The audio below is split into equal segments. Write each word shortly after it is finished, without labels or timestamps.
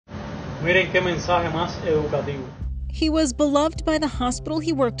Miren qué mensaje más educativo. He was beloved by the hospital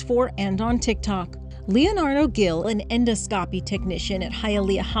he worked for and on TikTok. Leonardo Gil, an endoscopy technician at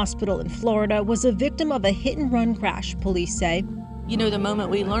Hialeah Hospital in Florida, was a victim of a hit-and-run crash, police say. You know, the moment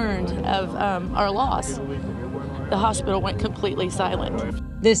we learned of our loss, the hospital went completely silent.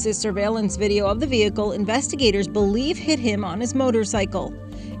 This is surveillance video of the vehicle investigators believe hit him on his motorcycle.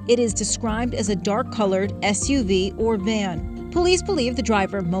 It is described as a dark-colored SUV or van. Police believe the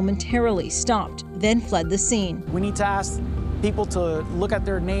driver momentarily stopped, then fled the scene. We need to ask people to look at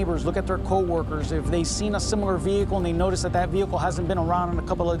their neighbors, look at their co-workers. If they've seen a similar vehicle and they notice that that vehicle hasn't been around in a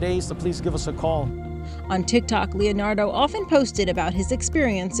couple of days, to please give us a call. On TikTok, Leonardo often posted about his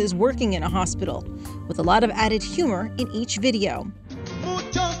experiences working in a hospital, with a lot of added humor in each video.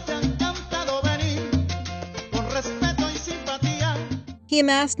 He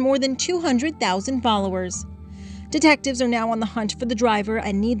amassed more than 200,000 followers. Detectives are now on the hunt for the driver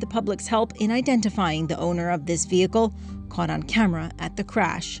and need the public's help in identifying the owner of this vehicle caught on camera at the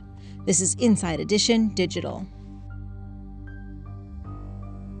crash. This is Inside Edition Digital.